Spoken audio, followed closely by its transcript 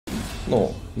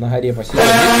Ну, на горе посидел.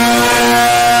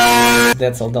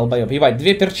 Децл, долбоёб. Ебать,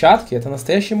 2 перчатки, это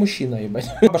настоящий мужчина, ебать.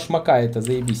 Башмака, это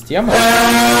заебись тема.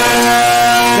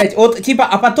 Блять, вот, типа,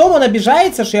 а потом он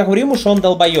обижается, что я говорю ему, что он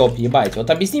долбоёб, ебать. Вот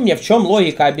объясни мне, в чем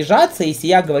логика обижаться, если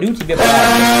я говорю тебе правду.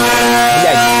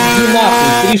 Блять, иди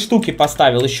нахуй, 3 штуки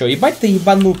поставил еще. Ебать ты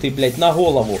ебанутый, блять, на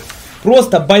голову.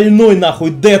 Просто больной нахуй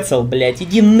Децл, блять,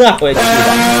 иди нахуй отсюда.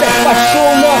 Блядь,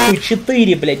 пошел нахуй,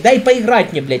 4, блять, дай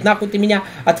поиграть мне, блять. Нахуй ты меня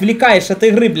отвлекаешь от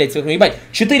игры, блять. Ебать,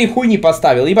 4 хуйни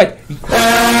поставил, ебать.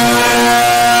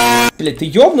 Блять, ты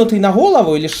ёбнутый на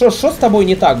голову или что? Что с тобой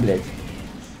не так, блять?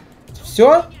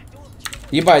 Все?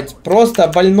 Ебать, просто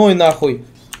больной нахуй.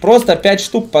 Просто 5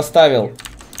 штук поставил.